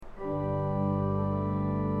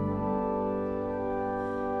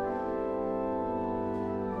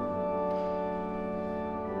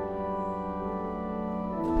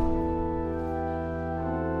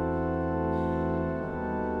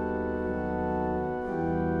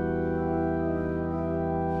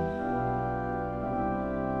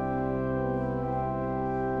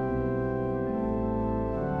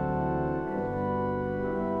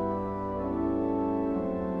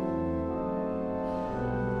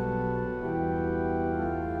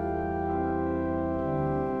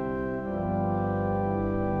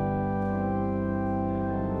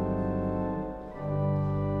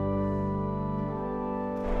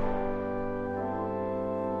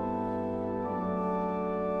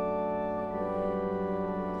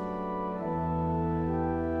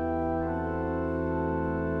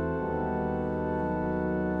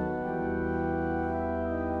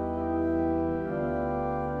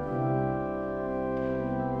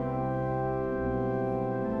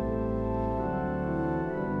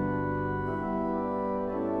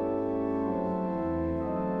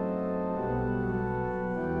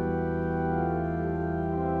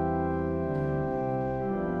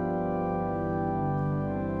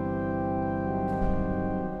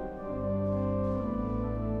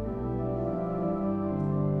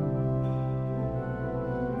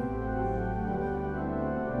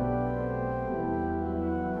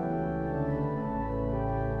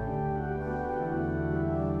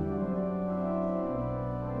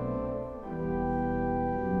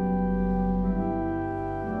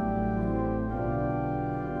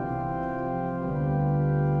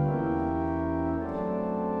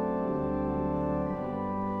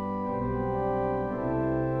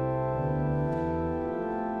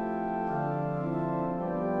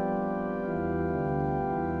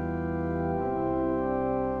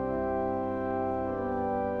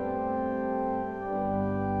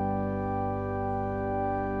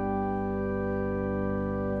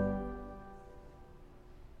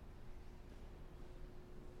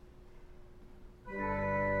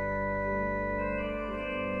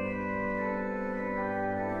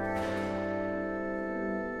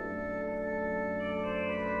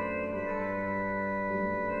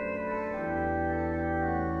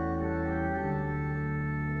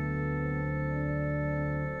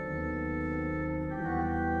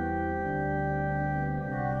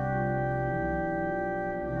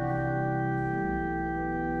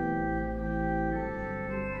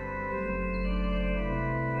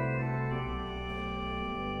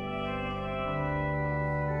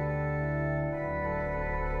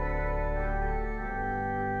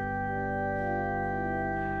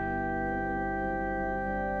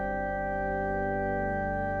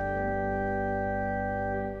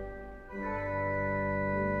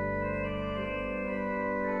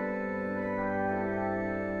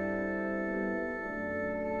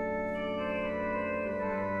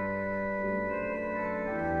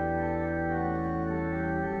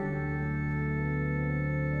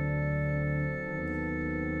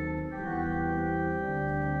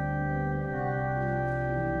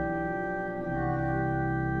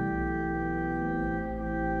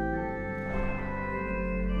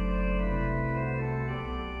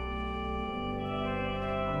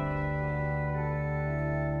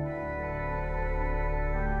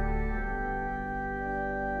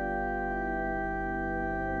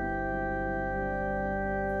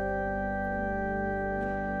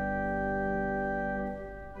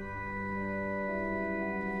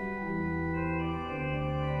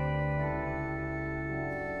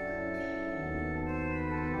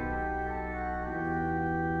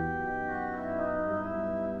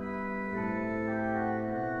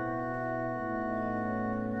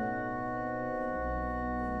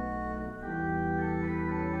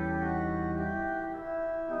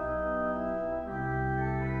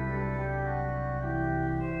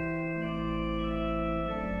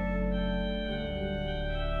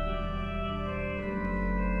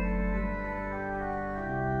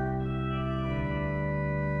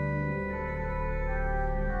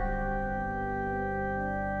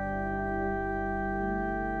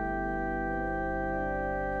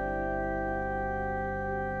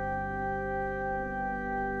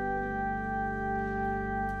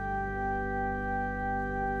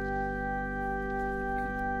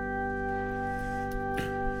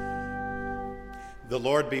The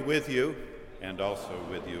Lord be with you, and also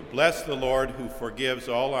with you. Bless the Lord who forgives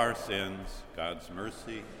all our sins. God's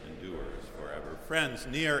mercy endures forever. Friends,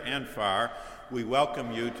 near and far, we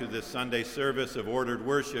welcome you to this Sunday service of ordered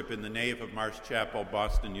worship in the nave of Marsh Chapel,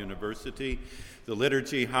 Boston University. The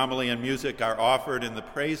liturgy, homily, and music are offered in the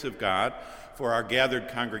praise of God for our gathered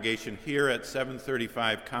congregation here at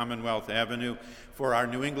 735 Commonwealth Avenue, for our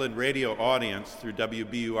New England radio audience through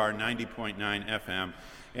WBUR 90.9 FM,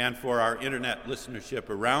 and for our internet listenership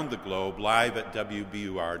around the globe live at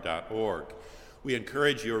WBUR.org. We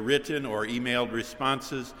encourage your written or emailed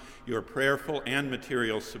responses, your prayerful and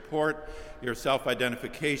material support, your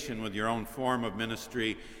self-identification with your own form of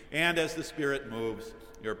ministry, and as the Spirit moves,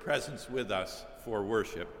 your presence with us for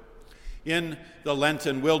worship. In the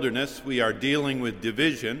Lenten wilderness, we are dealing with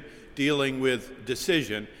division, dealing with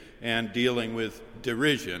decision, and dealing with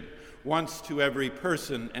derision. Once to every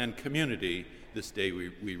person and community, this day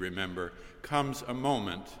we remember, comes a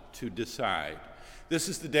moment to decide. This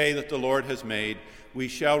is the day that the Lord has made. We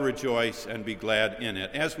shall rejoice and be glad in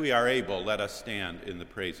it. As we are able, let us stand in the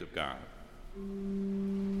praise of God.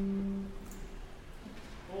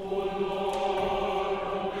 O Lord.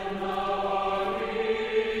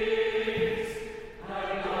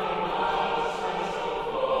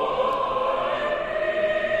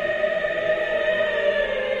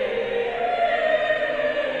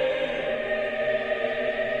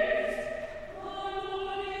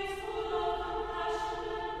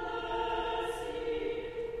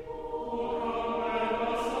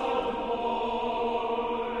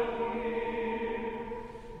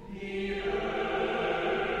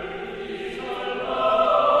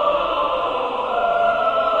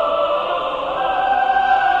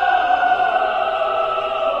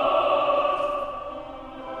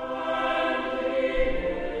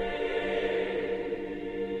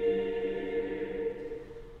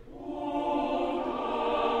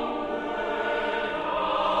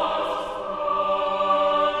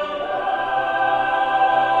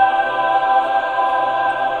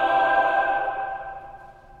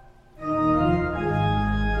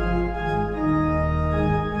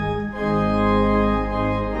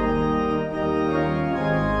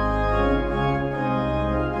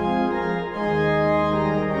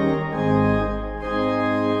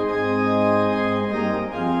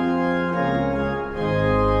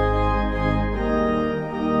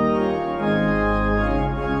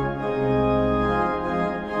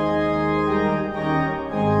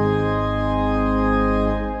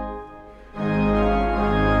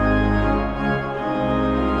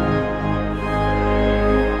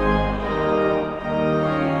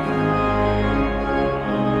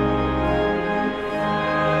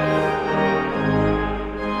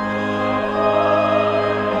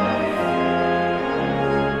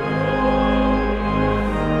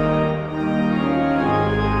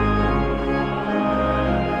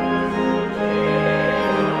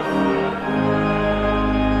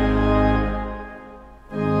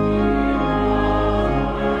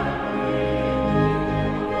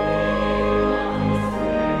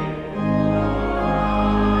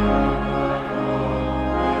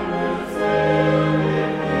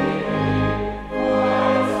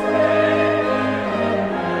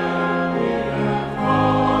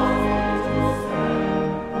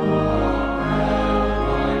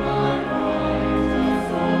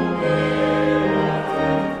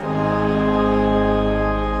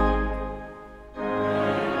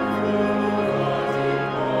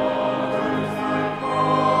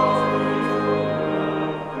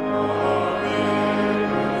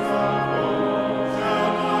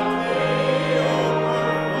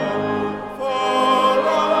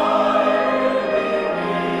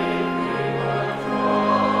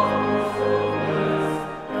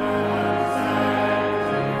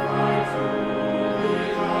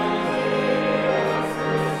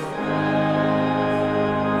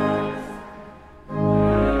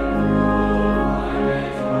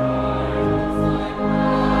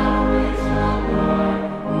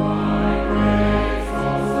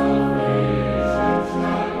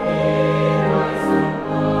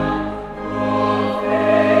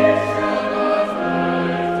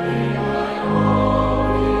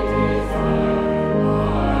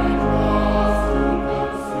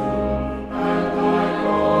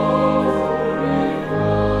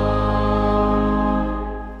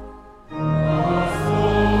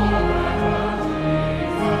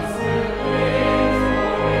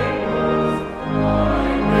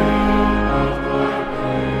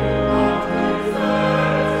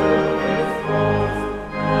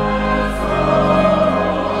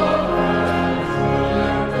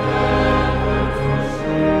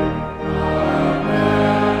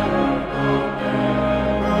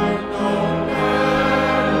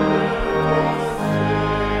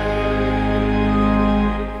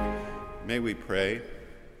 we pray.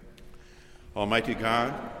 Almighty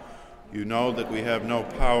God, you know that we have no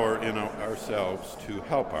power in ourselves to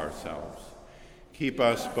help ourselves. Keep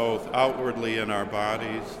us both outwardly in our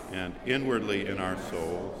bodies and inwardly in our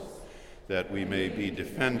souls, that we may be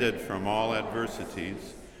defended from all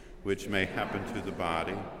adversities which may happen to the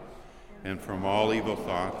body, and from all evil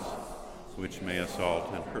thoughts which may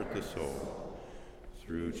assault and hurt the soul.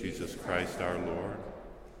 Through Jesus Christ our Lord,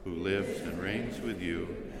 who lives and reigns with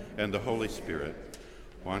you and the Holy Spirit,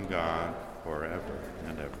 one God, forever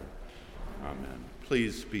and ever. Amen.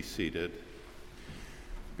 Please be seated.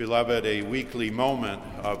 Beloved, a weekly moment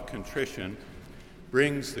of contrition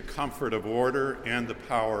brings the comfort of order and the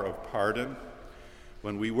power of pardon.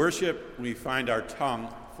 When we worship, we find our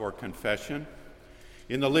tongue for confession.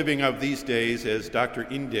 In the living of these days, as Dr.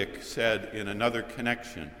 Indyk said in another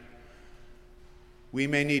connection, we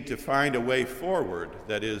may need to find a way forward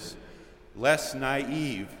that is less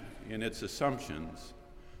naive in its assumptions,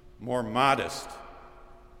 more modest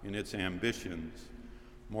in its ambitions,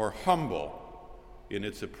 more humble in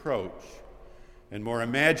its approach, and more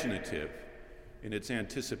imaginative in its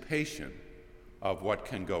anticipation of what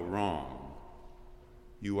can go wrong.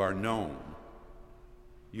 You are known.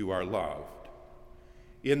 You are loved.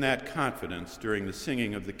 In that confidence, during the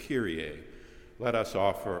singing of the Kyrie, let us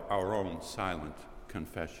offer our own silent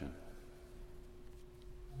confession.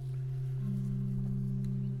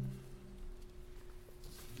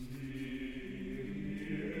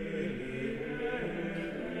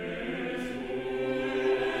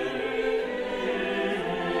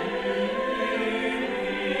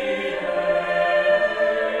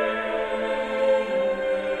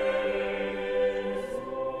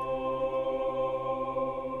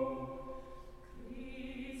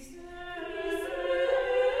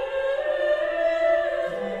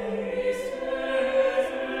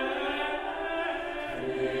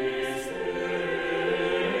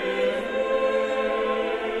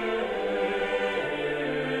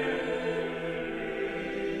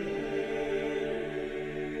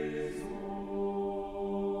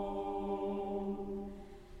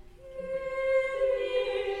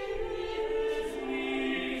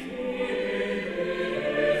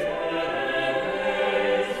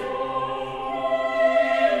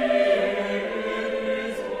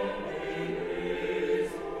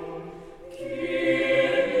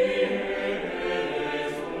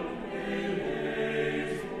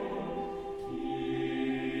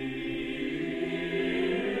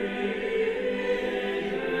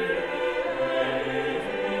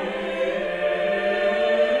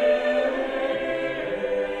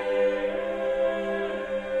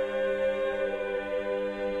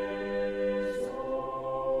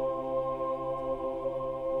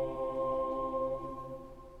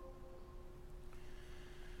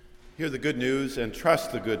 Hear the good news and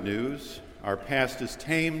trust the good news. Our past is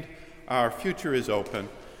tamed, our future is open.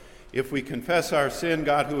 If we confess our sin,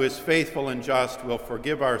 God, who is faithful and just, will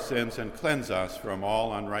forgive our sins and cleanse us from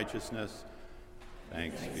all unrighteousness.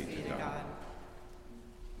 Thanks be to God.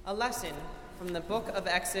 A lesson from the book of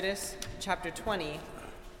Exodus, chapter 20,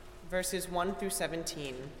 verses 1 through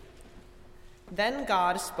 17. Then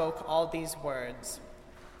God spoke all these words.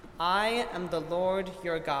 I am the Lord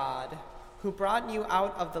your God, who brought you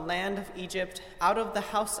out of the land of Egypt, out of the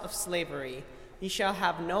house of slavery. Ye shall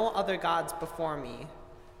have no other gods before me.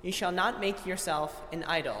 Ye shall not make yourself an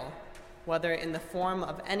idol, whether in the form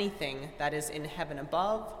of anything that is in heaven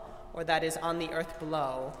above, or that is on the earth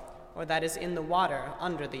below, or that is in the water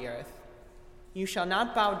under the earth. You shall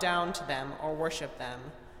not bow down to them or worship them,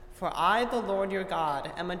 for I, the Lord your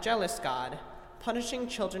God, am a jealous God, punishing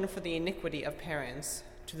children for the iniquity of parents,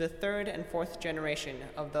 to the third and fourth generation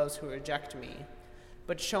of those who reject me,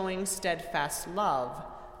 but showing steadfast love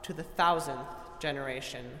to the 1,000th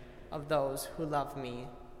generation of those who love me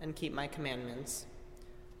and keep my commandments.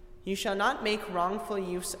 You shall not make wrongful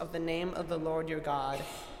use of the name of the Lord your God,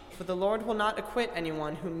 for the Lord will not acquit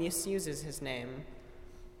anyone who misuses his name.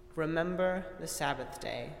 Remember the Sabbath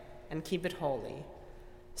day and keep it holy.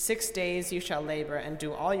 6 days you shall labor and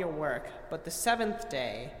do all your work, but the 7th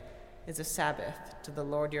day is a Sabbath to the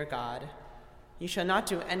Lord your God. You shall not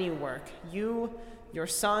do any work, you, your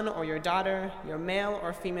son or your daughter, your male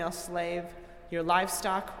or female slave, your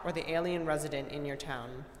livestock, or the alien resident in your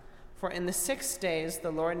town. For in the 6 days the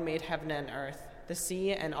Lord made heaven and earth, the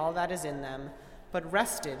sea and all that is in them, but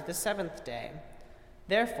rested the 7th day.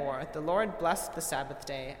 Therefore the Lord blessed the Sabbath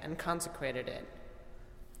day and consecrated it.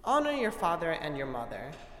 Honor your father and your mother,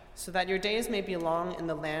 so that your days may be long in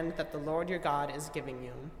the land that the Lord your God is giving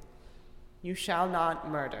you. You shall not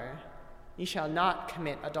murder. You shall not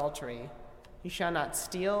commit adultery. You shall not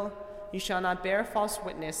steal. You shall not bear false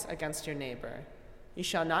witness against your neighbor. You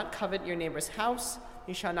shall not covet your neighbor's house.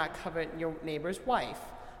 You shall not covet your neighbor's wife,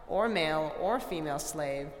 or male or female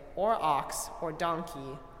slave, or ox or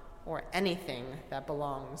donkey, or anything that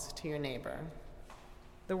belongs to your neighbor.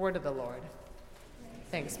 The word of the Lord.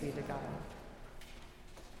 Thanks be to God.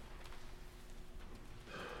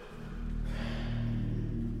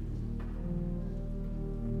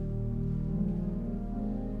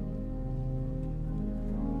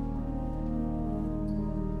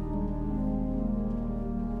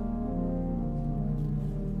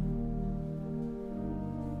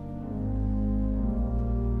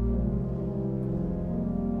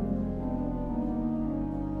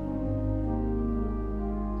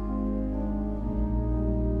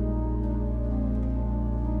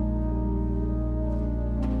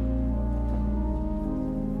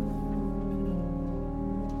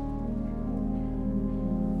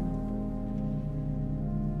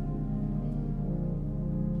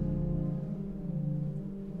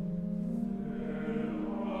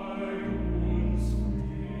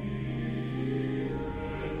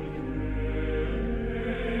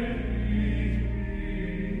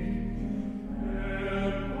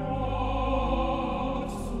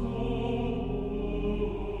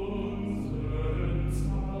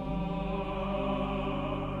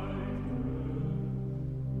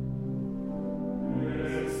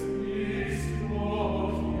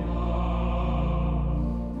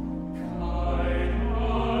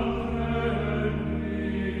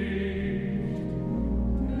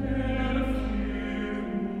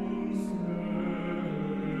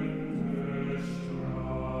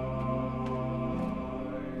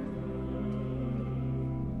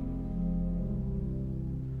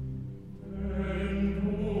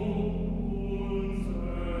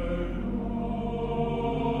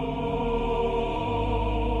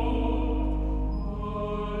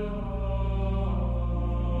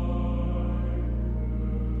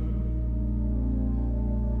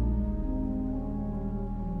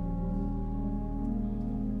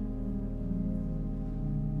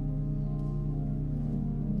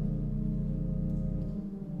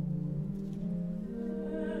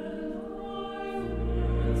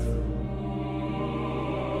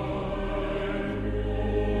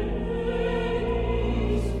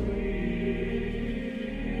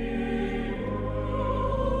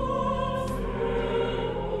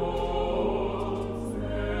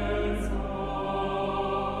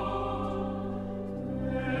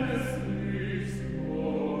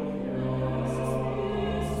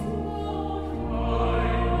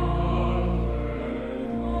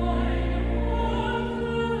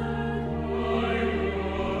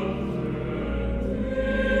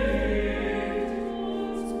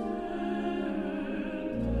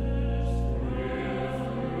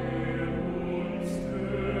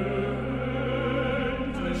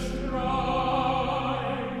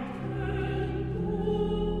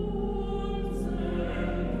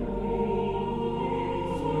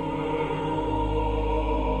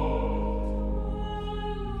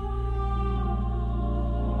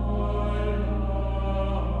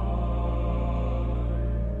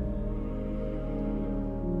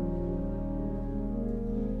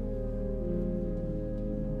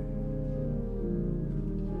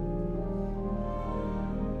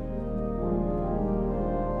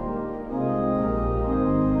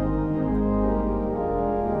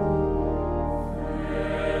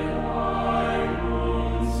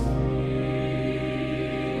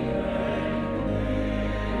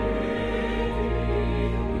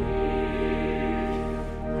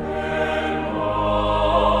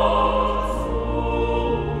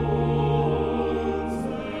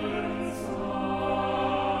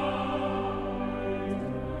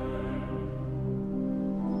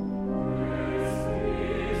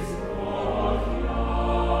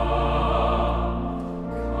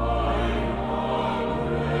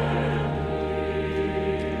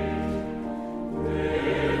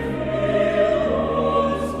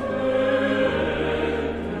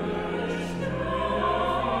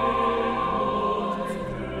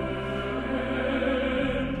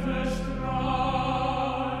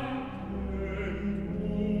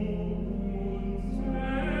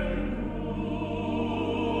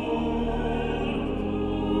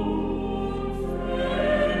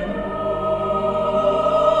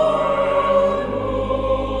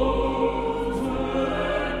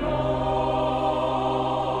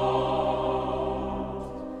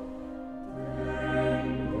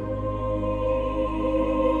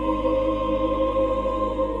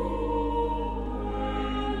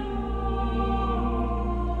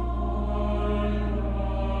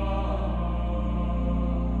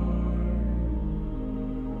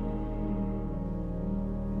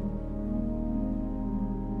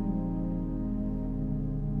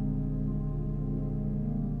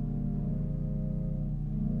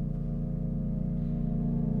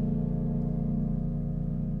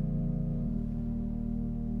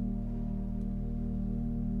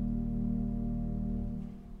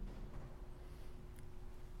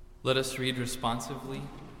 Let us read responsively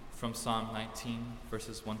from Psalm 19,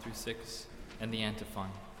 verses 1 through 6, and the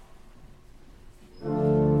antiphon.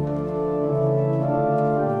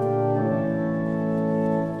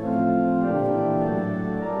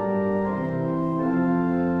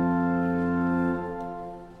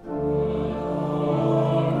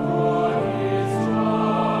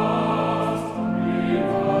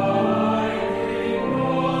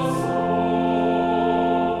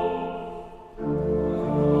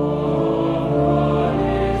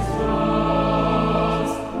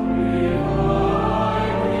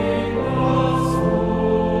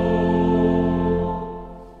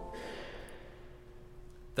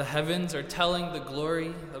 The heavens are telling the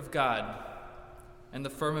glory of God, and the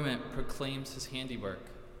firmament proclaims his handiwork.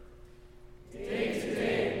 Day to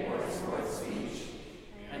day pours forth speech,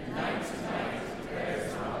 and night to night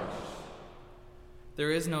declares knowledge.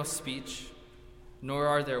 There is no speech, nor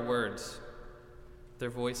are there words. Their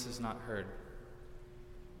voice is not heard.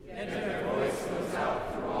 Yet their voice goes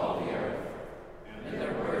out through all the earth, and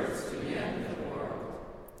their words to the end of the world.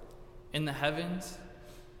 In the heavens,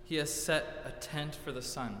 he has set a tent for the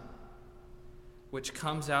sun, which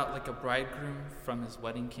comes out like a bridegroom from his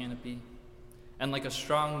wedding canopy, and like a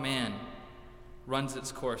strong man runs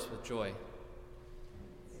its course with joy.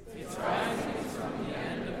 Its rising is from the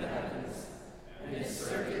end of the heavens, and its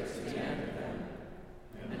circuit to the end of them,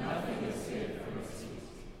 and nothing is hid from its heat.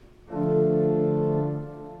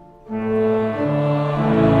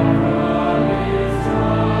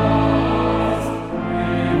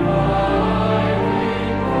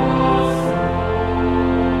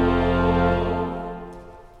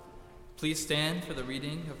 Please stand for the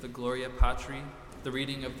reading of the Gloria Patri, the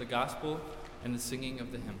reading of the Gospel, and the singing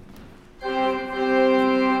of the hymn.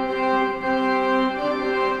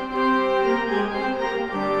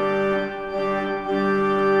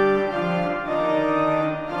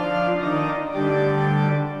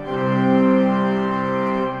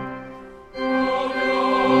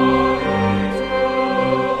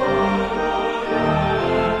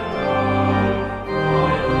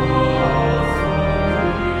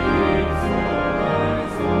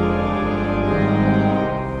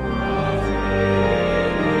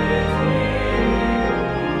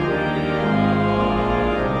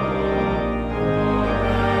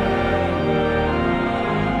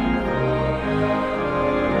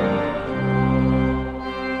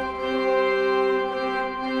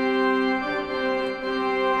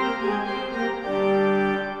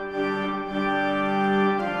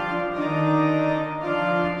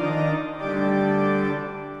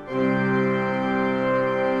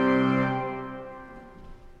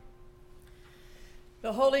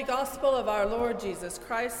 The Holy Gospel of our Lord Jesus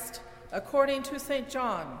Christ, according to St.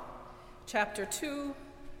 John, chapter 2,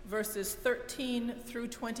 verses 13 through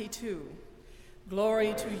 22.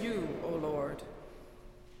 Glory to you, O Lord.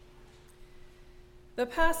 The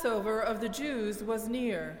Passover of the Jews was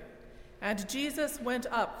near, and Jesus went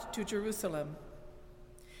up to Jerusalem.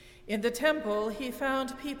 In the temple he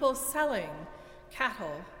found people selling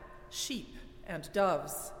cattle, sheep, and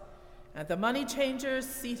doves, and the money changers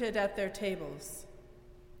seated at their tables.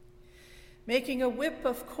 Making a whip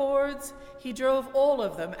of cords, he drove all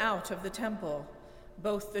of them out of the temple,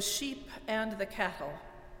 both the sheep and the cattle.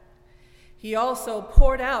 He also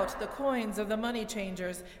poured out the coins of the money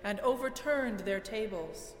changers and overturned their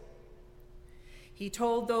tables. He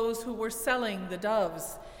told those who were selling the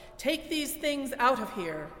doves, "Take these things out of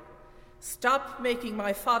here. Stop making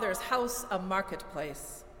my Father's house a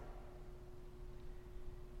marketplace."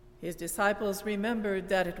 His disciples remembered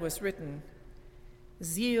that it was written,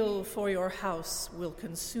 "Zeal for your house will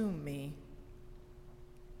consume me."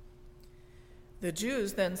 The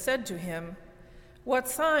Jews then said to him, "What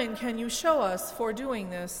sign can you show us for doing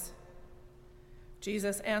this?"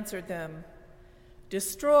 Jesus answered them,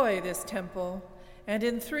 "Destroy this temple, and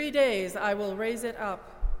in 3 days I will raise it up."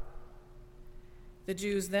 The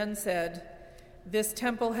Jews then said, "This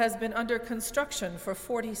temple has been under construction for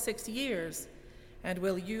 46 years, and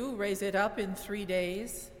will you raise it up in 3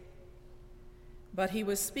 days?" But he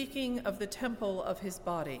was speaking of the temple of his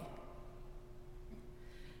body.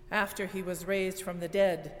 After he was raised from the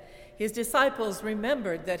dead, his disciples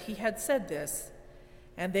remembered that he had said this,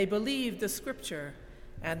 and they believed the scripture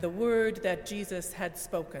and the word that Jesus had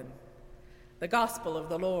spoken. The Gospel of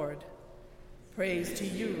the Lord. Praise to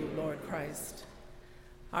you, Lord Christ.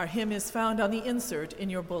 Our hymn is found on the insert in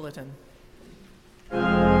your bulletin.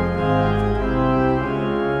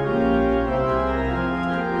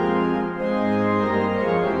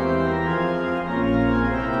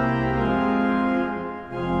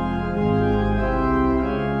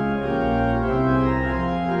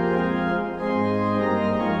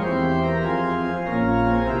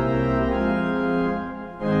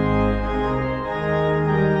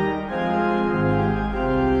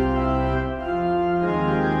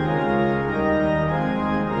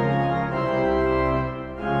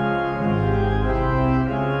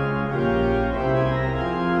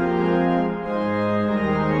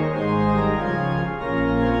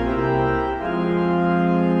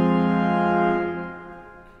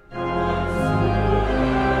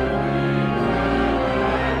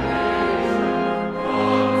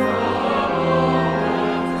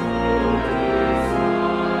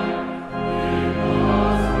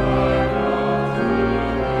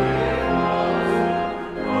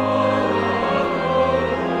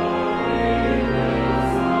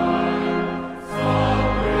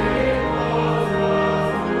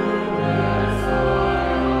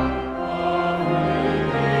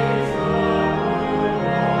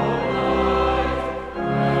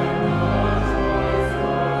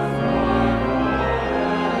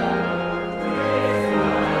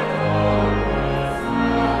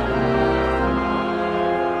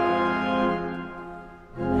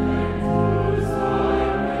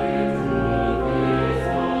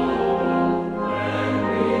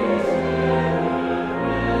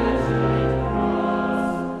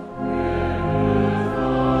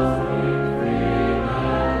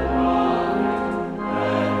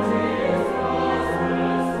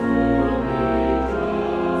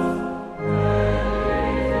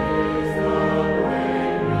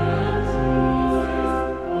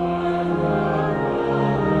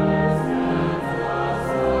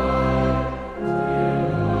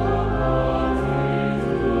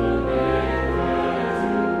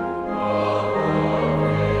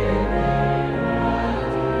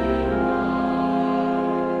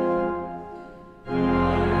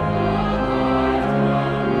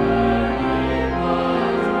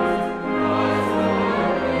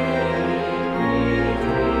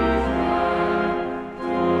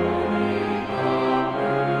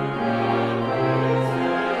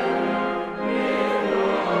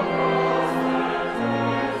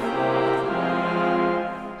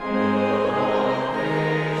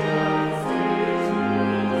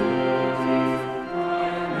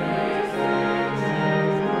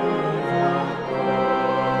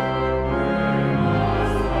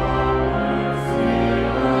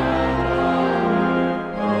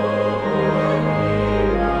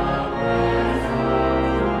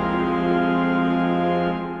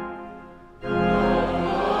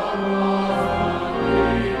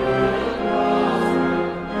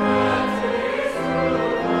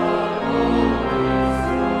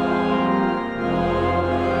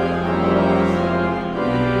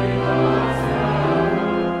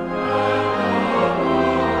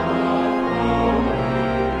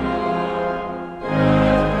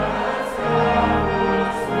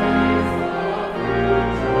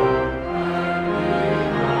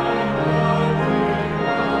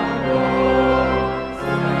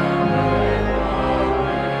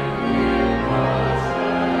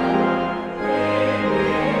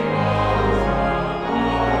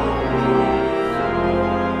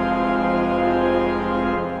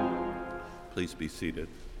 be seated.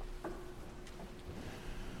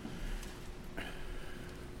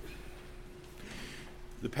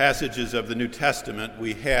 The passages of the New Testament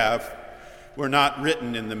we have were not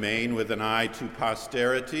written in the main with an eye to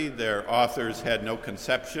posterity. Their authors had no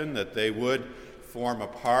conception that they would form a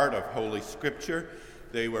part of Holy Scripture.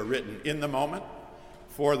 They were written in the moment,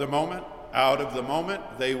 for the moment, out of the moment.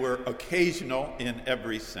 They were occasional in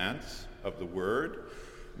every sense of the word.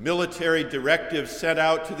 Military directives set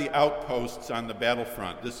out to the outposts on the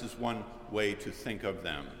battlefront. This is one way to think of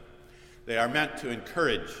them. They are meant to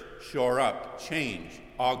encourage, shore up, change,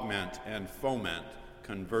 augment, and foment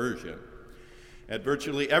conversion. At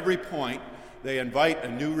virtually every point, they invite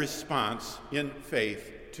a new response in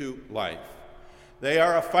faith to life. They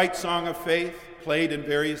are a fight song of faith, played in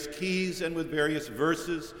various keys and with various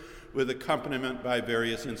verses, with accompaniment by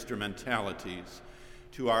various instrumentalities.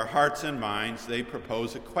 To our hearts and minds, they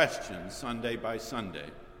propose a question Sunday by Sunday.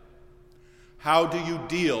 How do you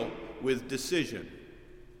deal with decision?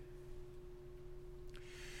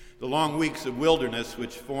 The long weeks of wilderness,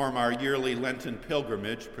 which form our yearly Lenten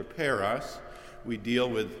pilgrimage, prepare us. We deal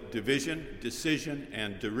with division, decision,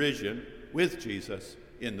 and derision with Jesus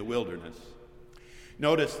in the wilderness.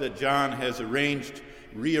 Notice that John has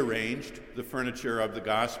rearranged the furniture of the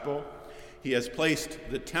gospel. He has placed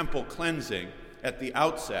the temple cleansing at the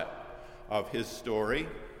outset of his story.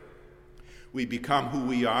 We become who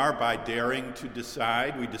we are by daring to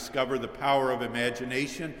decide. We discover the power of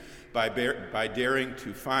imagination by daring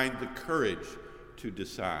to find the courage to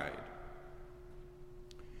decide.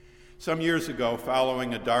 Some years ago,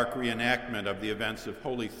 following a dark reenactment of the events of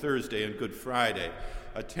Holy Thursday and Good Friday,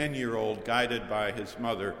 a 10-year-old, guided by his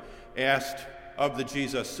mother, asked of the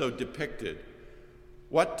Jesus so depicted,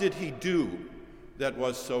 "What did he do that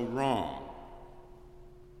was so wrong?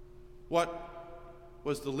 What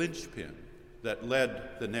was the linchpin that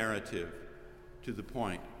led the narrative to the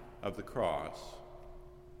point of the cross?"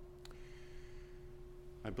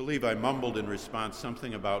 I believe I mumbled in response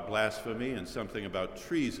something about blasphemy and something about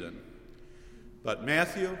treason. But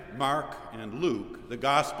Matthew, Mark, and Luke, the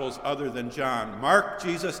Gospels other than John, mark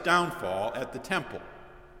Jesus' downfall at the temple.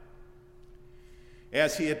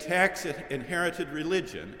 As he attacks inherited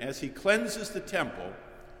religion, as he cleanses the temple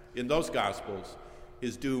in those Gospels,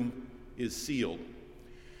 his doom is sealed.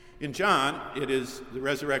 In John, it is the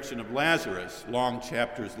resurrection of Lazarus, long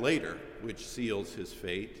chapters later, which seals his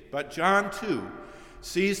fate. But John, too,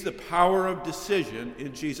 sees the power of decision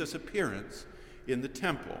in Jesus' appearance in the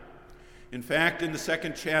temple. In fact, in the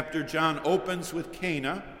second chapter, John opens with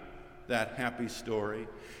Cana, that happy story,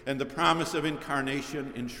 and the promise of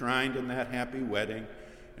incarnation enshrined in that happy wedding,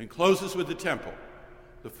 and closes with the temple,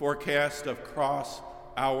 the forecast of cross,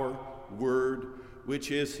 our word,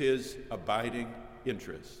 which is his abiding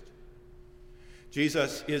interest.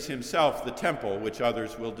 Jesus is himself the temple which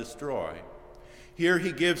others will destroy. Here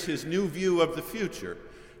he gives his new view of the future,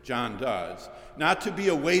 John does, not to be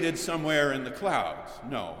awaited somewhere in the clouds.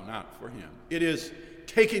 No, not for him. It is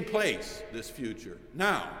taking place, this future,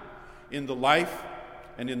 now, in the life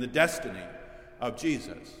and in the destiny of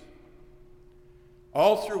Jesus.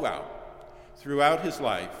 All throughout his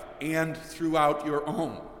life, and throughout your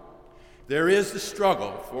own, there is the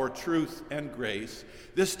struggle for truth and grace.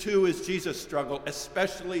 This, too, is Jesus' struggle,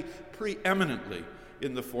 especially preeminently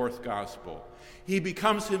in the fourth gospel. He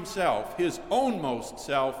becomes himself, his ownmost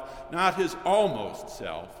self, not his almost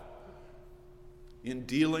self, in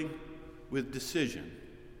dealing with decision.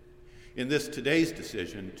 In this today's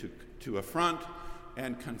decision to affront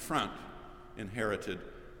and confront inherited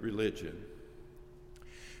religion.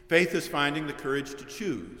 Faith is finding the courage to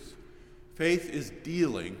choose. Faith is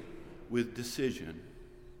dealing with decision.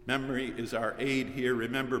 Memory is our aid here.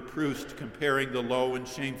 Remember Proust comparing the low and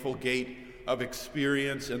shameful gate of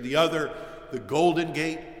experience and the other, the golden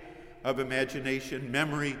gate of imagination.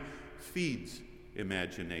 Memory feeds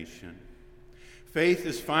imagination. Faith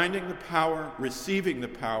is finding the power, receiving the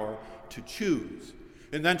power to choose,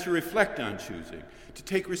 and then to reflect on choosing, to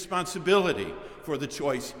take responsibility for the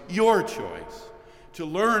choice, your choice, to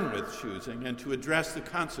learn with choosing, and to address the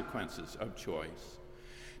consequences of choice.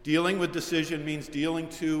 Dealing with decision means dealing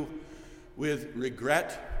too with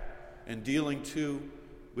regret and dealing too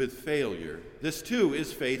with failure. This too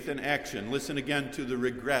is faith in action. Listen again to the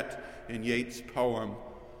regret in Yeats' poem.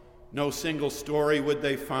 No single story would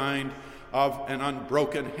they find of an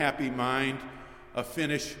unbroken happy mind, a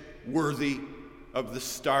finish worthy of the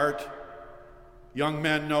start. Young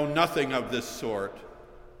men know nothing of this sort.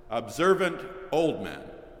 Observant old men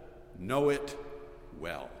know it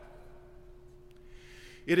well.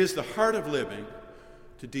 It is the heart of living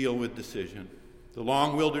to deal with decision. The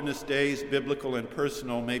long wilderness days, biblical and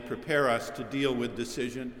personal, may prepare us to deal with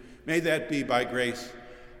decision. May that be, by grace,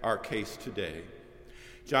 our case today.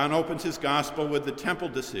 John opens his gospel with the temple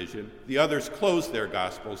decision. The others close their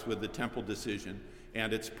gospels with the temple decision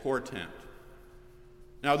and its portent.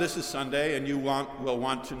 Now, this is Sunday, and you will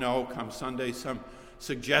want to know, come Sunday, some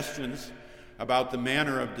suggestions about the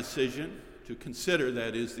manner of decision, to consider,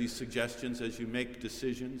 that is, these suggestions as you make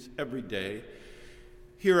decisions every day.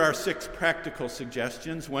 Here are 6 practical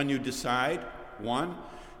suggestions when you decide. 1,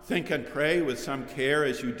 think and pray with some care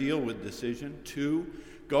as you deal with decision. 2,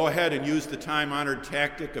 go ahead and use the time-honored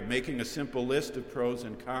tactic of making a simple list of pros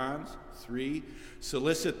and cons. 3,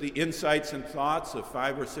 solicit the insights and thoughts of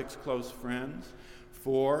 5 or 6 close friends.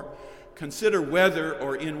 4, consider whether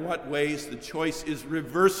or in what ways the choice is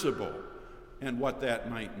reversible and what that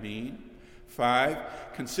might mean. 5,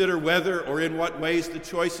 consider whether or in what ways the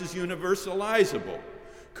choice is universalizable.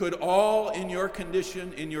 Could all in your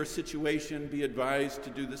condition, in your situation, be advised to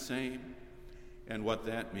do the same? And what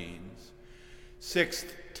that means. 6th,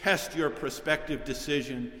 test your prospective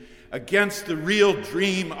decision against the real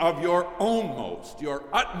dream of your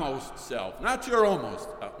utmost self, not your almost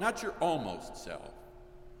self,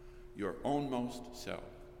 your ownmost self.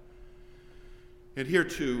 And here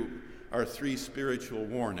too are 3 spiritual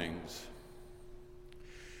warnings.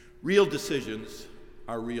 Real decisions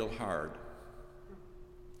are real hard.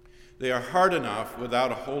 They are hard enough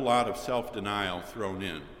without a whole lot of self-denial thrown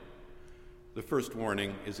in. The first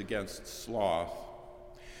warning is against sloth.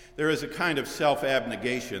 There is a kind of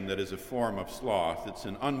self-abnegation that is a form of sloth. It's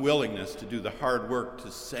an unwillingness to do the hard work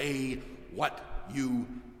to say what you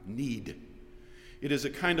need. It is a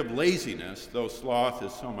kind of laziness, though sloth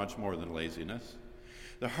is so much more than laziness.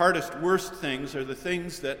 The hardest, worst things are the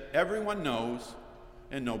things that everyone knows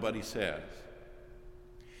and nobody says.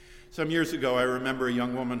 Some years ago, I remember a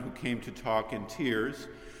young woman who came to talk in tears.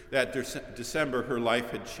 That December, her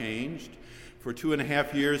life had changed. For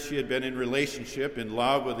 2.5 years, she had been in relationship, in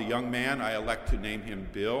love with a young man. I elect to name him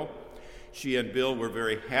Bill. She and Bill were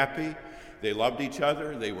very happy. They loved each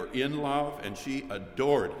other. They were in love, and she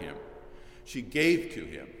adored him. She gave to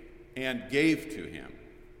him, and gave to him,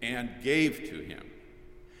 and gave to him.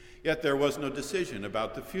 Yet there was no decision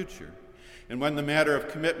about the future. And when the matter of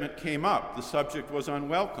commitment came up, the subject was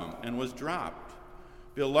unwelcome and was dropped.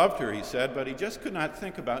 Bill loved her, he said, but he just could not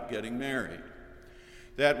think about getting married.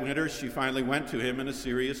 That winter, she finally went to him in a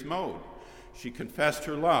serious mode. She confessed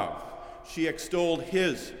her love. She extolled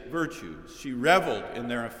his virtues. She reveled in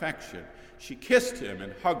their affection. She kissed him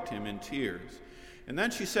and hugged him in tears. And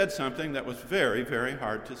then she said something that was very, very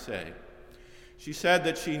hard to say. She said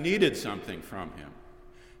that she needed something from him,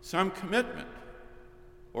 some commitment,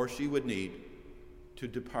 or she would need to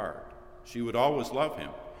depart. She would always love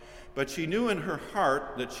him. But she knew in her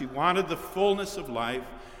heart that she wanted the fullness of life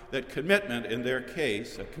that commitment, in their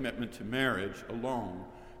case, a commitment to marriage alone,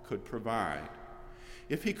 could provide.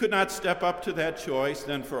 If he could not step up to that choice,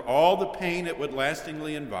 then for all the pain it would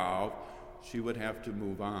lastingly involve, she would have to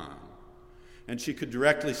move on. And she could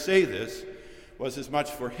directly say this was as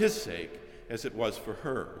much for his sake as it was for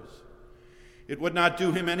hers. It would not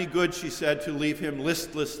do him any good, she said, to leave him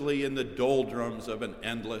listlessly in the doldrums of an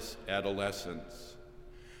endless adolescence.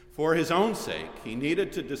 For his own sake, he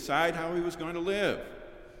needed to decide how he was going to live.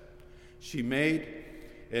 She made,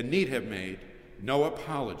 and need have made, no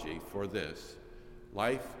apology for this.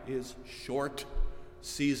 Life is short.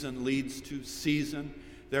 Season leads to season.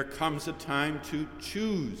 There comes a time to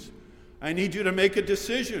choose. I need you to make a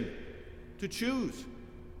decision, to choose.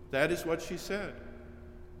 That is what she said.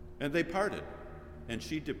 And they parted, and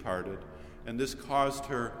she departed, and this caused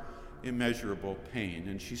her immeasurable pain.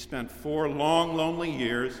 And she spent 4 long, lonely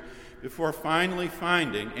years before finally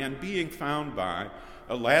finding and being found by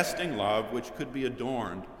a lasting love which could be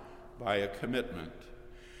adorned by a commitment.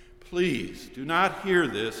 Please do not hear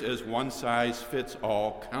this as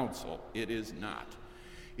one-size-fits-all counsel. It is not.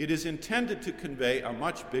 It is intended to convey a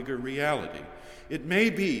much bigger reality. It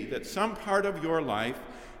may be that some part of your life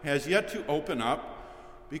has yet to open up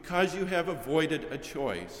because you have avoided a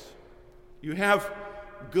choice. You have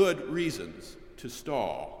good reasons to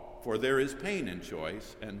stall, for there is pain in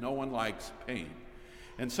choice, and no one likes pain.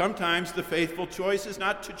 And sometimes the faithful choice is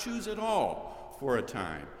not to choose at all for a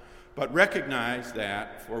time, but recognize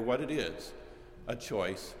that for what it is, a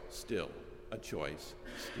choice still, a choice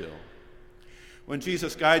still. When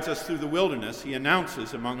Jesus guides us through the wilderness, he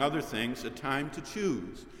announces, among other things, a time to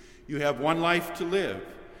choose. You have one life to live.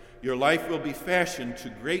 Your life will be fashioned to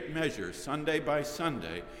great measure, Sunday by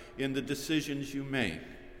Sunday, in the decisions you make.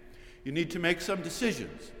 You need to make some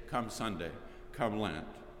decisions come Sunday, come Lent.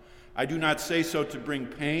 I do not say so to bring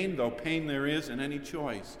pain, though pain there is in any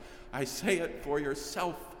choice. I say it for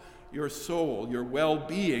yourself, your soul, your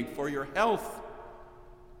well-being, for your health.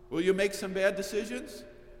 Will you make some bad decisions?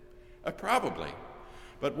 Probably.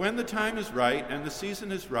 But when the time is right and the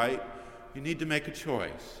season is right, you need to make a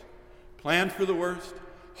choice. Plan for the worst,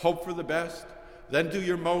 hope for the best, then do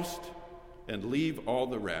your most, and leave all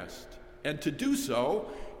the rest. And to do so,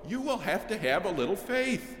 you will have to have a little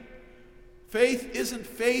faith. Faith isn't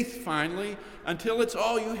faith, finally, until it's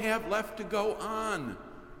all you have left to go on.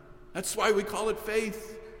 That's why we call it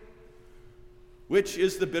faith. Which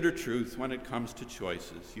is the bitter truth when it comes to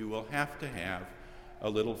choices. You will have to have a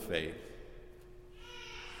little faith.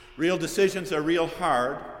 Real decisions are real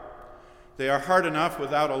hard. They are hard enough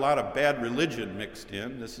without a lot of bad religion mixed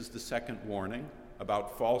in. This is the second warning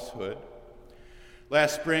about falsehood.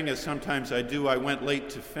 Last spring, as sometimes I do, I went late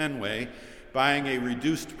to Fenway, buying a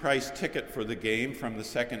reduced price ticket for the game from the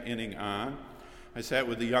second inning on. I sat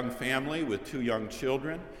with a young family with 2 young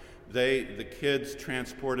children. The kids,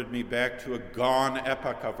 transported me back to a gone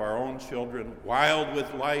epoch of our own children, wild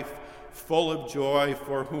with life, full of joy,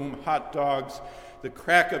 for whom hot dogs, the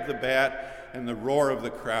crack of the bat, and the roar of the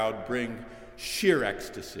crowd bring sheer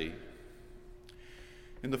ecstasy.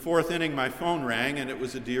 In the 4th inning, my phone rang, and it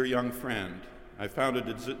was a dear young friend. I found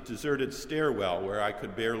a deserted stairwell where I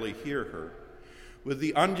could barely hear her. With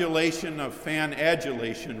the undulation of fan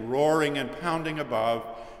adulation roaring and pounding above,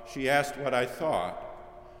 she asked what I thought.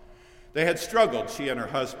 They had struggled, she and her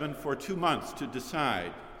husband, for 2 months to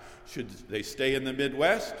decide. Should they stay in the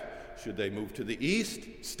Midwest? Should they move to the East?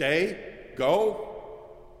 Stay? Go?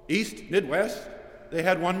 East? Midwest? They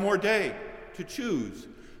had 1 more day to choose.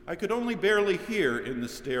 I could only barely hear in the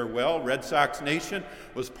stairwell. Red Sox Nation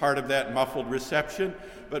was part of that muffled reception,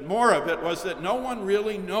 but more of it was that no one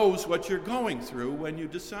really knows what you're going through when you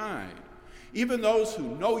decide. Even those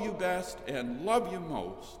who know you best and love you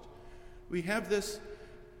most. We have this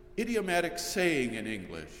idiomatic saying in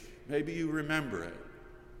English. Maybe you remember it.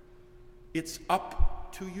 It's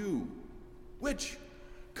up to you. Which?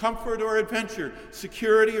 Comfort or adventure,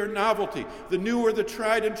 security or novelty, the new or the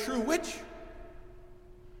tried and true, which?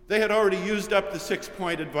 They had already used up the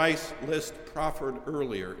 6-point advice list proffered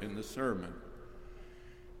earlier in the sermon.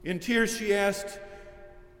 In tears, she asked,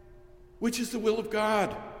 which is the will of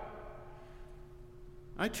God?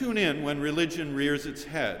 I tune in when religion rears its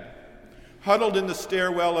head. Huddled in the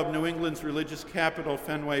stairwell of New England's religious capital,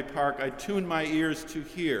 Fenway Park, I tune my ears to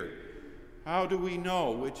hear. How do we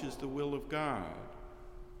know which is the will of God?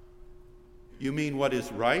 You mean what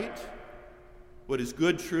is right? What is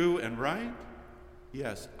good, true, and right?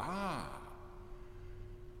 Yes.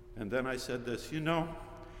 And then I said this,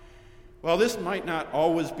 while this might not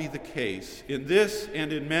always be the case, in this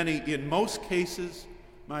and in most cases,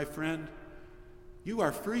 my friend, you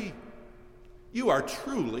are free. You are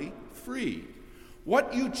truly free.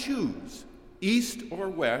 What you choose, east or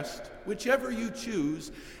west, whichever you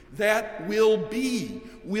choose, that will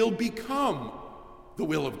become the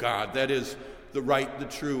will of God. That is, the right, the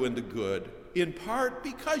true, and the good, in part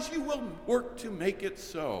because you will work to make it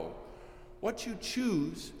so. What you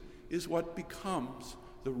choose is what becomes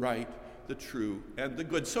the right, the true, and the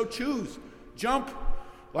good. So choose. Jump.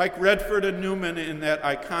 Like Redford and Newman in that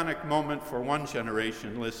iconic moment for one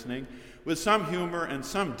generation listening, with some humor and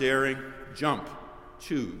some daring, jump.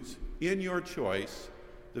 Choose. In your choice,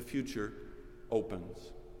 the future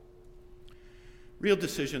opens. Real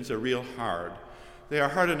decisions are real hard. They are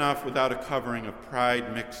hard enough without a covering of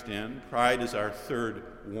pride mixed in. Pride is our 3rd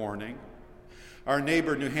warning. Our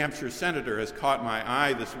neighbor, New Hampshire senator, has caught my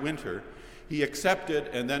eye this winter. He accepted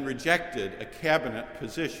and then rejected a cabinet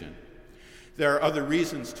position. There are other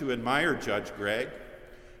reasons to admire Judge Gregg.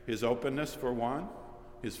 His openness for one,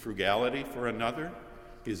 his frugality for another,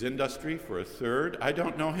 his industry for a third. I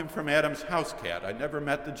don't know him from Adam's house cat. I never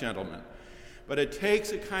met the gentleman. But it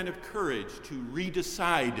takes a kind of courage to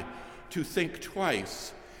redecide, to think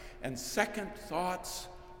twice. And second thoughts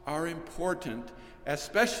are important,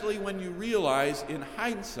 especially when you realize in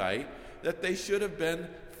hindsight that they should have been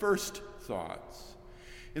first thoughts.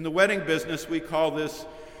 In the wedding business, we call this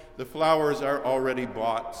the flowers are already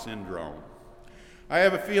bought syndrome. I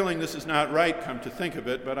have a feeling this is not right, come to think of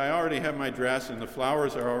it, but I already have my dress and the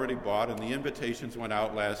flowers are already bought and the invitations went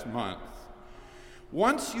out last month.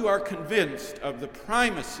 Once you are convinced of the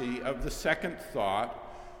primacy of the second thought,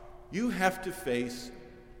 you have to face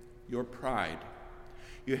your pride.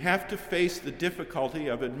 You have to face the difficulty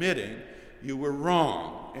of admitting you were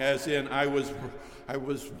wrong, as in I was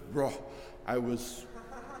wrong.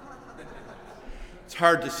 It's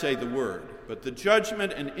hard to say the word, but the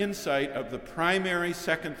judgment and insight of the primary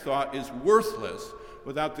second thought is worthless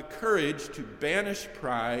without the courage to banish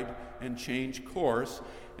pride and change course.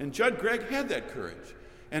 And Judd Gregg had that courage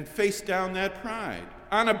and faced down that pride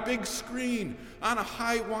on a big screen, on a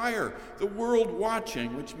high wire, the world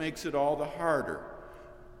watching, which makes it all the harder.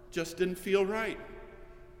 Just didn't feel right.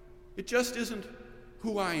 It just isn't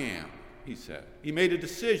who I am, he said. He made a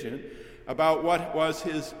decision about what was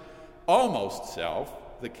his almost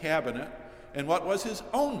self, the cabinet, and what was his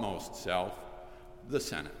ownmost self, the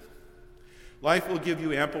Senate. Life will give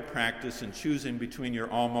you ample practice in choosing between your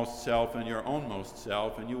almost self and your ownmost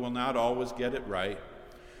self, and you will not always get it right.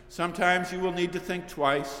 Sometimes you will need to think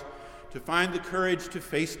twice, to find the courage to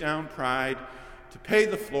face down pride, to pay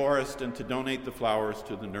the florist, and to donate the flowers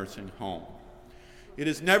to the nursing home. It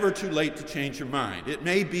is never too late to change your mind. It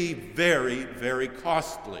may be very, very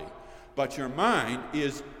costly, but your mind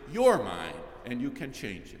is your mind, and you can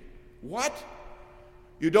change it. What?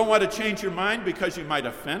 You don't want to change your mind because you might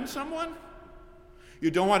offend someone?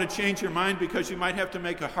 You don't want to change your mind because you might have to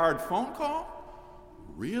make a hard phone call?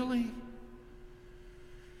 Really?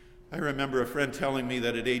 I remember a friend telling me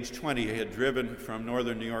that at age 20 he had driven from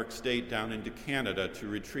northern New York State down into Canada to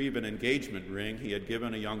retrieve an engagement ring he had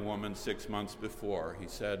given a young woman 6 months before. He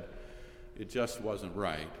said, "It just wasn't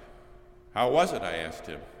right." "How was it?" I asked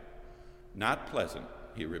him. "Not pleasant,"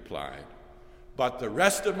 he replied, "but the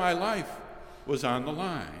rest of my life was on the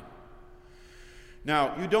line."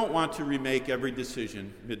 Now, you don't want to remake every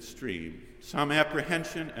decision midstream. Some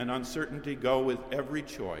apprehension and uncertainty go with every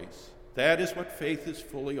choice. That is what faith is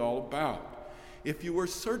fully all about. If you were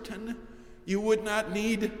certain, you would not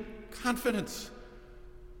need confidence.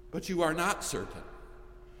 But you are not certain,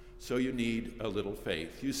 so you need a little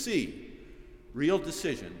faith. You see, real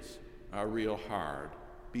decisions are real hard.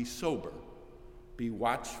 Be sober. Be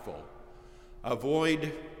watchful.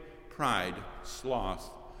 Avoid pride,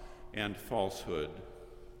 sloth, and falsehood.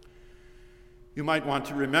 You might want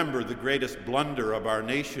to remember the greatest blunder of our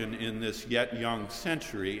nation in this yet young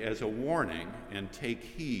century as a warning and take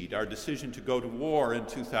heed. Our decision to go to war in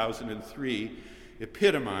 2003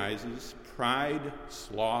 epitomizes pride,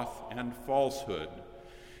 sloth, and falsehood.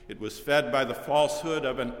 It was fed by the falsehood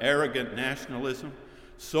of an arrogant nationalism,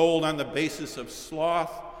 sold on the basis of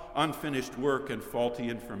sloth, unfinished work, and faulty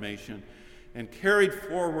information, and carried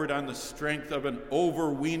forward on the strength of an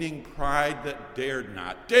overweening pride that dared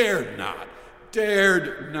not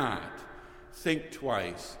think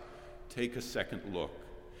twice, take a second look.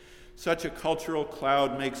 Such a cultural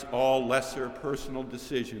cloud makes all lesser personal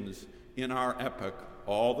decisions in our epoch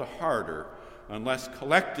all the harder, unless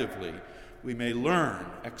collectively we may learn,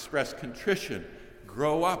 express contrition,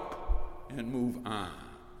 grow up, and move on.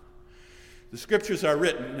 The scriptures are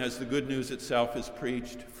written as the good news itself is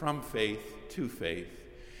preached from faith to faith.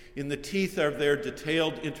 In the teeth of their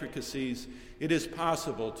detailed intricacies, it is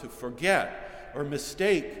possible to forget or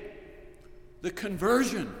mistake the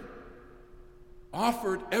conversion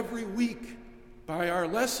offered every week by our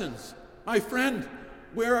lessons. My friend,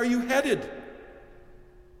 where are you headed?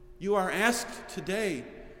 You are asked today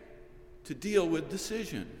to deal with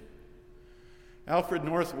decision. Alfred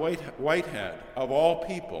North Whitehead, of all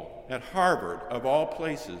people, at Harvard, of all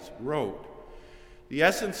places, wrote, "The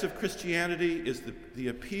essence of Christianity is the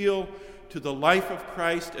appeal to the life of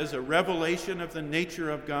Christ as a revelation of the nature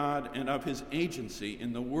of God and of his agency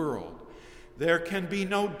in the world. There can be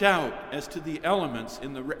no doubt as to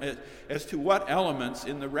what elements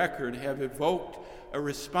in the record have evoked a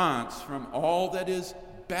response from all that is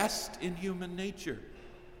best in human nature: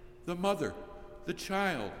 the mother, the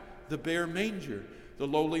child, the bare manger, the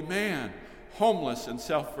lowly man, homeless and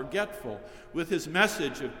self-forgetful, with his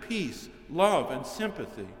message of peace, love, and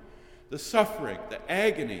sympathy, the suffering, the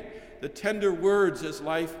agony, the tender words as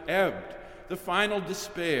life ebbed, the final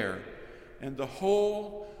despair, and the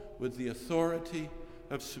whole with the authority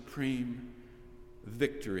of supreme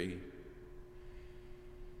victory.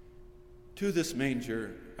 To this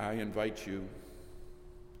manger I invite you.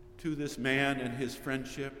 To this man and his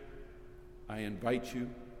friendship I invite you.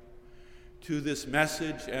 To this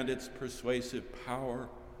message and its persuasive power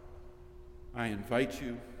I invite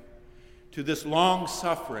you. To this long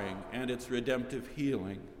suffering and its redemptive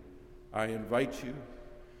healing I invite you.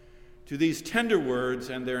 To these tender words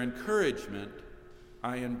and their encouragement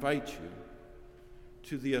I invite you.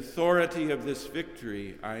 To the authority of this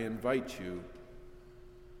victory I invite you.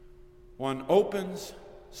 One opens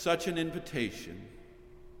such an invitation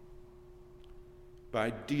by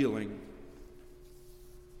dealing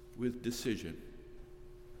with decision.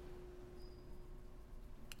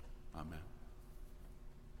 Amen.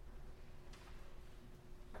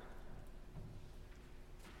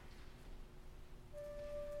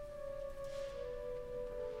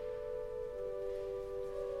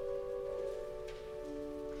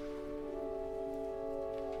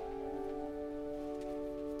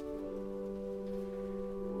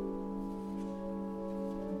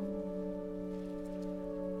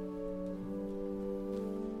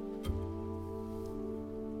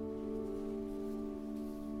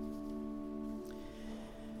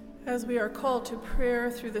 As we are called to prayer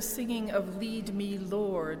through the singing of Lead Me,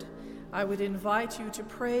 Lord, I would invite you to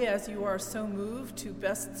pray as you are so moved to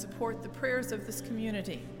best support the prayers of this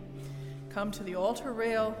community. Come to the altar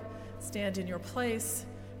rail, stand in your place,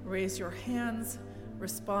 raise your hands,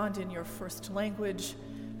 respond in your first language,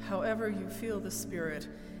 however you feel the Spirit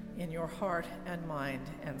in your heart and mind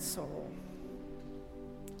and soul.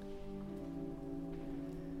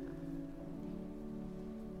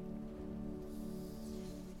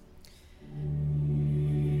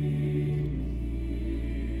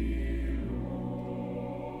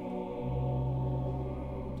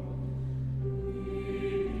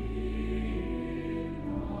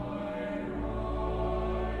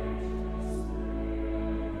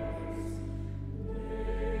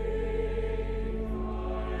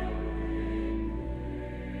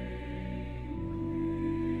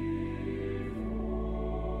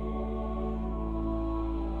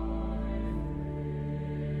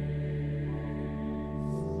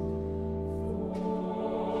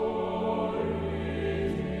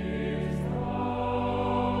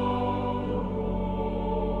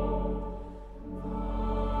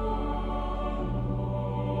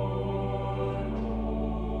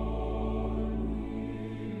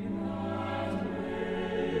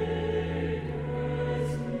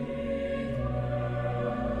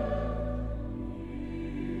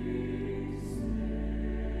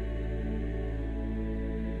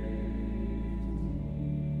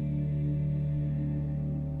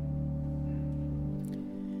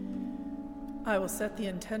 I will set the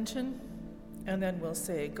intention, and then we'll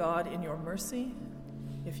say, God, in your mercy,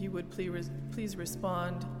 if you would please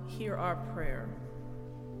respond, hear our prayer.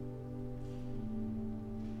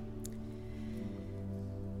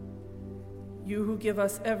 You who give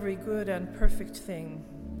us every good and perfect thing,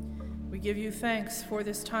 we give you thanks for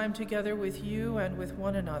this time together with you and with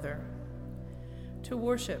one another, to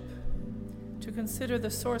worship, to consider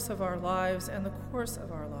the source of our lives and the course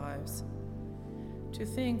of our lives, to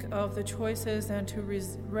think of the choices and to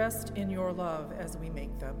rest in your love as we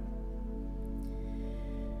make them.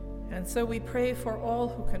 And so we pray for all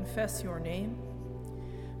who confess your name,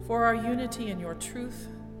 for our unity in your truth,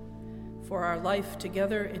 for our life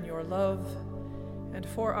together in your love, and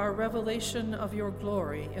for our revelation of your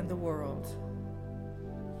glory in the world.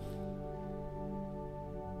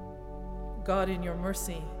 God, in your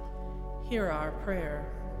mercy, hear our prayer.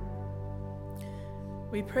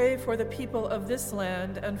 We pray for the people of this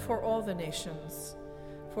land and for all the nations,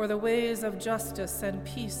 for the ways of justice and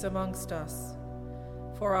peace amongst us,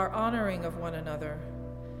 for our honoring of one another,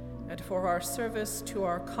 and for our service to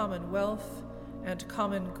our commonwealth and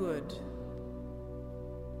common good.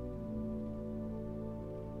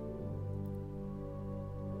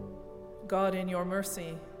 God, in your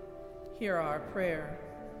mercy, hear our prayer.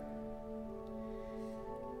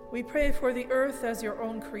 We pray for the earth as your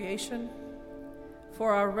own creation,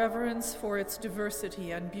 for our reverence for its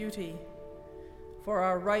diversity and beauty, for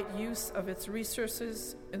our right use of its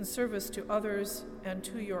resources in service to others and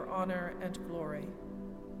to your honor and glory.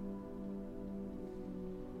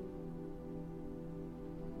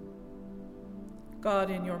 God,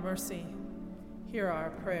 in your mercy, hear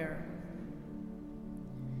our prayer.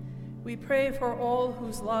 We pray for all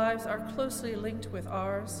whose lives are closely linked with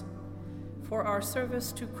ours, for our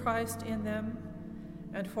service to Christ in them,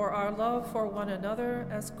 and for our love for one another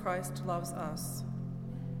as Christ loves us.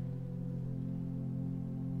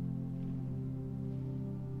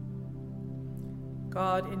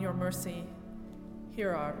 God, in your mercy,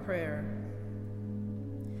 hear our prayer.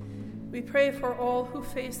 We pray for all who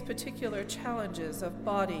face particular challenges of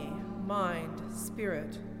body, mind,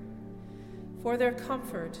 spirit, for their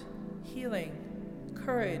comfort, healing,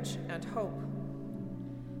 courage, and hope,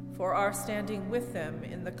 for our standing with them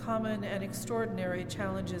in the common and extraordinary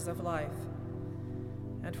challenges of life,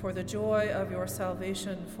 and for the joy of your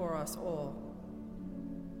salvation for us all.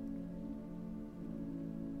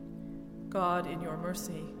 God, in your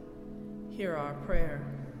mercy, hear our prayer.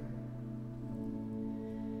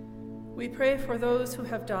 We pray for those who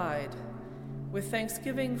have died, with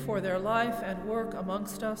thanksgiving for their life and work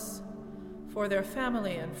amongst us, for their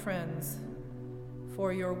family and friends,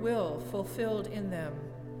 for your will fulfilled in them,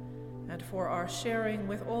 and for our sharing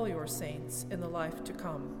with all your saints in the life to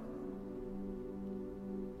come.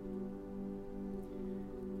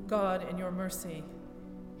 God, in your mercy,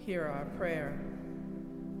 hear our prayer.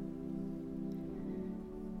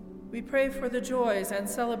 We pray for the joys and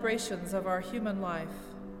celebrations of our human life,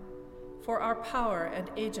 for our power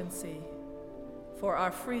and agency, for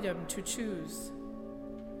our freedom to choose,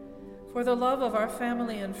 for the love of our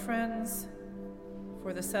family and friends,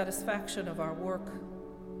 for the satisfaction of our work,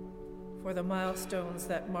 for the milestones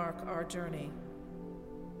that mark our journey.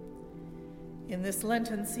 In this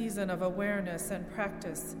Lenten season of awareness and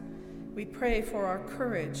practice, we pray for our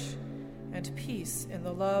courage and peace in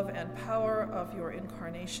the love and power of your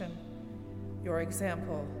incarnation, your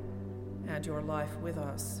example, and your life with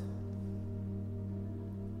us.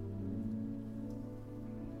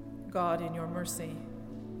 God, in your mercy,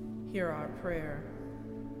 hear our prayer.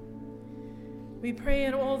 We pray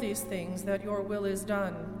in all these things that your will is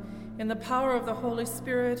done, in the power of the Holy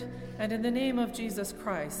Spirit and in the name of Jesus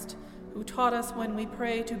Christ, who taught us when we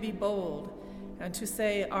pray to be bold and to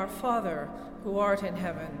say, Our Father, who art in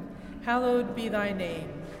heaven, hallowed be thy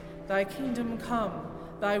name. Thy kingdom come,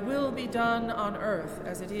 thy will be done on earth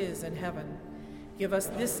as it is in heaven. Give us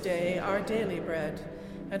this day our daily bread,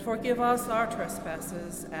 and forgive us our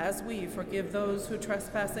trespasses, as we forgive those who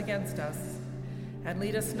trespass against us. And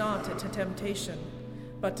lead us not into temptation,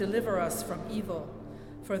 but deliver us from evil.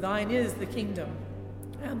 For thine is the kingdom,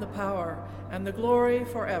 and the power, and the glory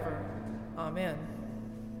forever. Amen.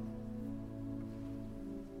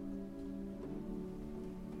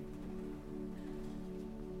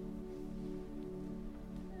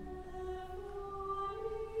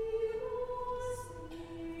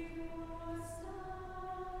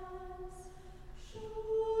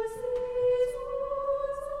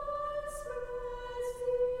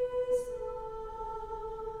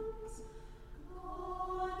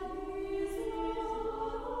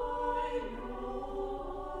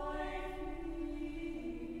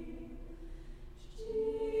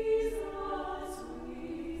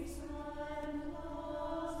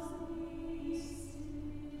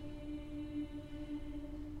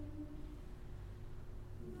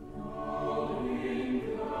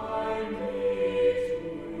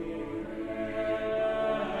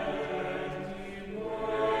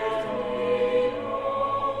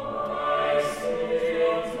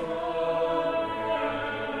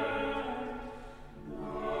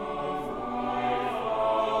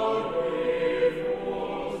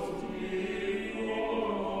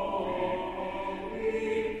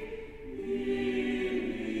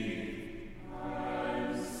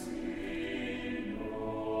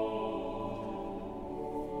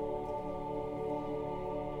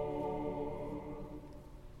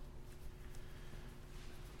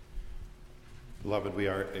 Beloved, we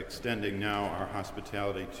are extending now our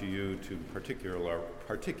hospitality to you to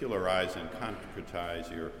particularize and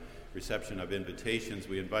concretize your reception of invitations.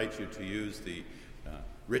 We invite you to use the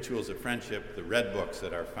rituals of friendship, the red books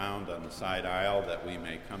that are found on the side aisle, that we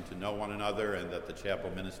may come to know one another and that the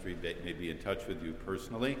chapel ministry may be in touch with you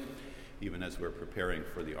personally, even as we're preparing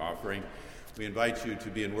for the offering. We invite you to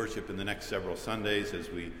be in worship in the next several Sundays as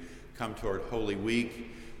we come toward Holy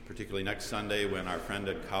Week, particularly next Sunday when our friend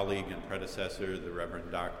and colleague and predecessor, the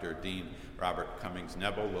Reverend Dr. Dean Robert Cummings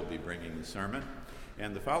Neville, will be bringing the sermon,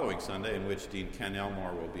 and the following Sunday in which Dean Ken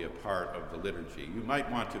Elmore will be a part of the liturgy. You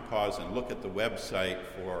might want to pause and look at the website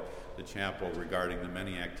for the chapel regarding the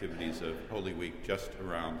many activities of Holy Week just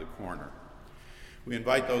around the corner. We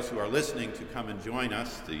invite those who are listening to come and join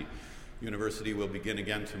us. The university will begin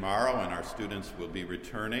again tomorrow, and our students will be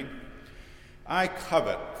returning. I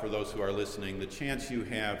covet, for those who are listening, the chance you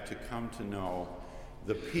have to come to know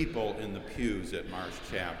the people in the pews at Marsh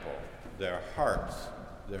Chapel, their hearts,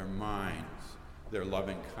 their minds, their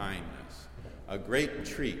loving kindness. A great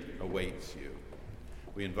treat awaits you.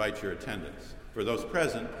 We invite your attendance. For those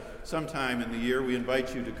present, sometime in the year, we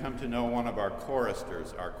invite you to come to know one of our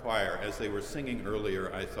choristers, our choir. As they were singing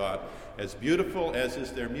earlier, I thought, as beautiful as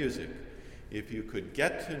is their music, if you could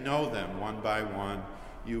get to know them one by one,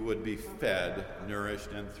 you would be fed,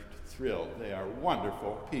 nourished, and thrilled. They are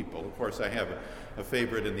wonderful people. Of course, I have a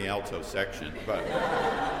favorite in the alto section, but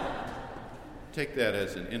take that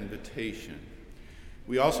as an invitation.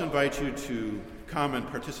 We also invite you to come and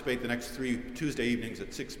participate the next 3 Tuesday evenings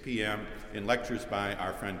at 6 p.m. in lectures by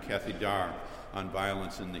our friend Kathy Dar on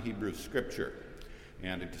violence in the Hebrew Scripture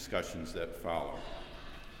and in discussions that follow.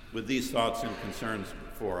 With these thoughts and concerns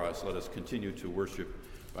for us, let us continue to worship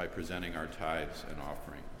by presenting our tithes and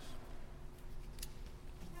offerings.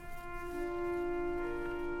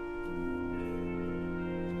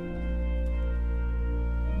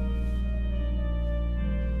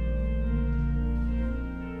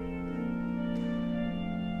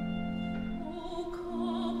 Oh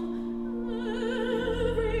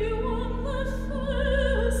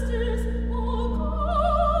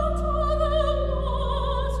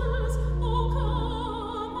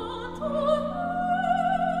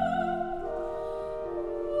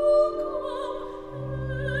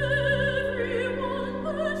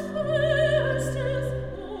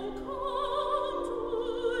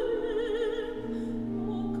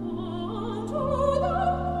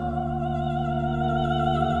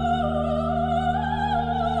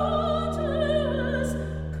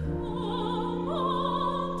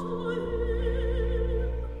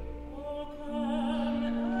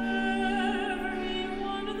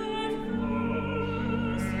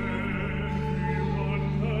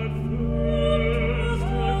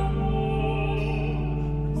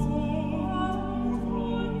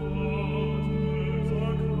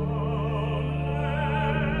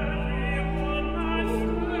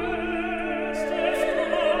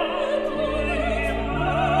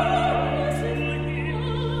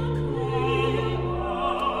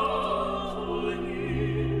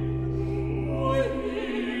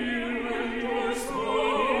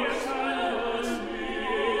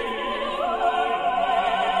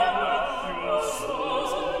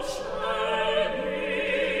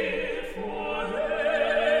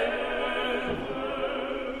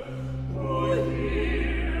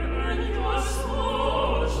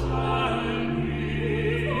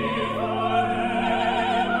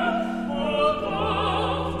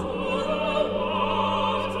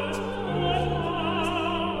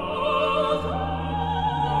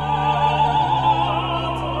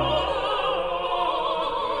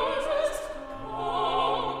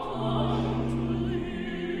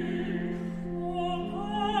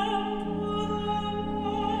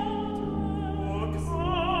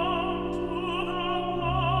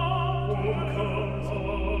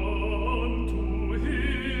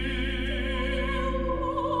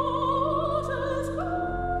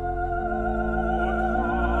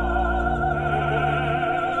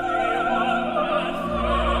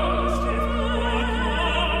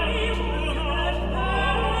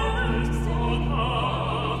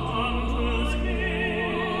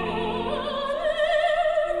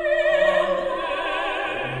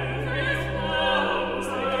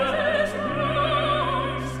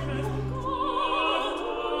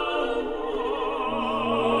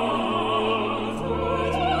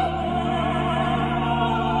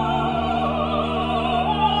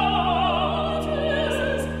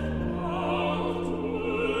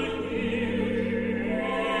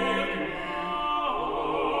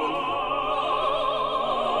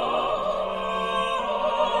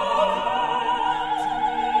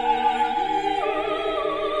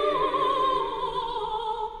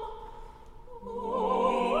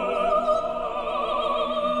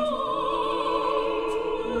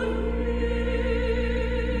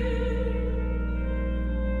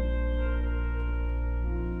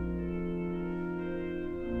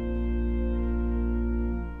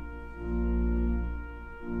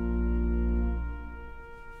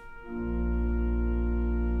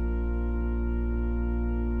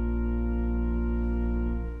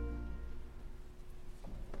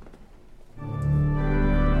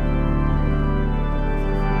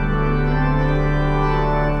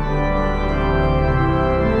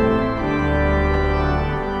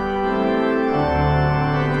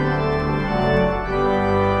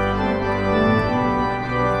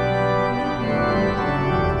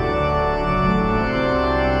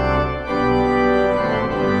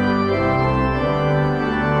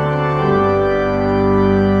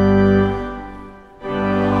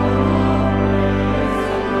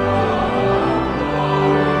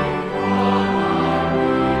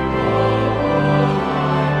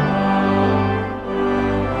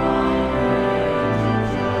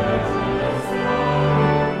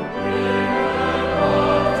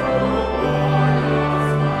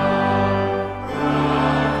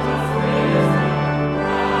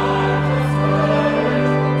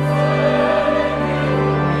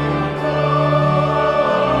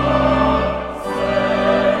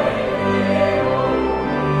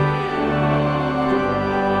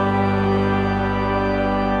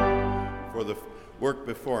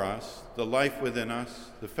before us, the life within us,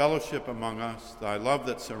 the fellowship among us, thy love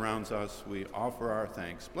that surrounds us, we offer our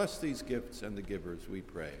thanks. Bless these gifts and the givers, we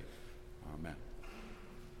pray. Amen.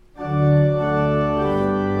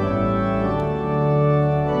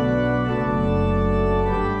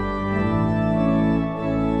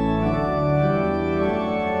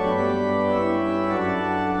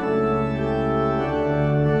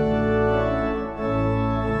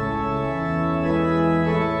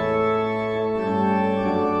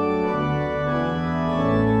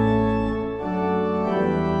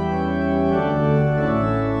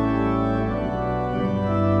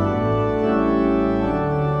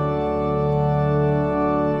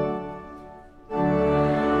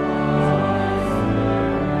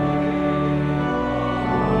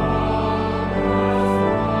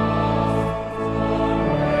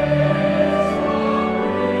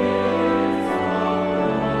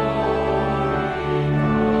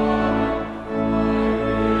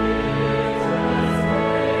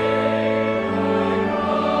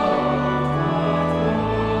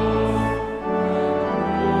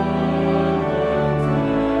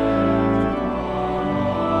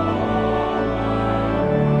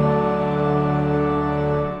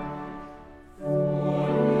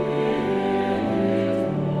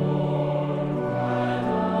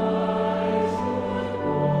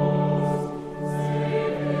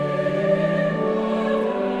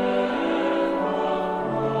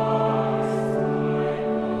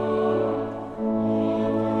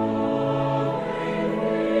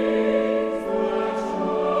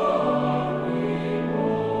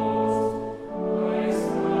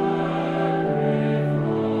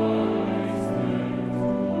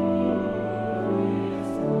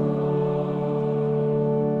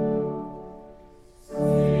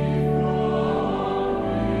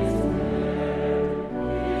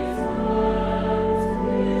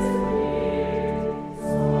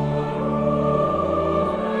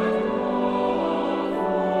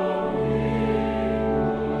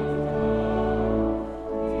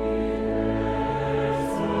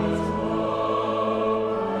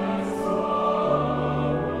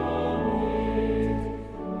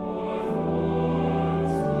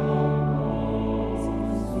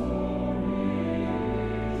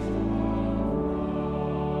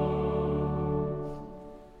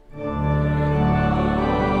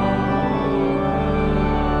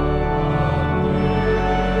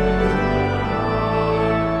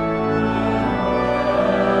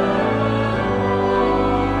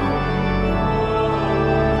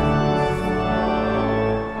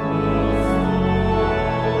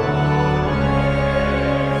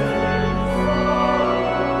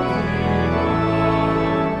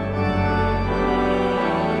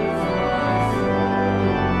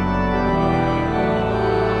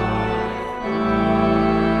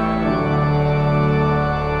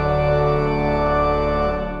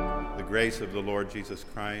 Grace of the Lord Jesus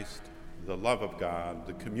Christ, the love of God,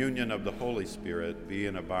 the communion of the Holy Spirit be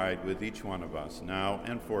and abide with each one of us now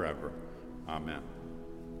and forever. Amen.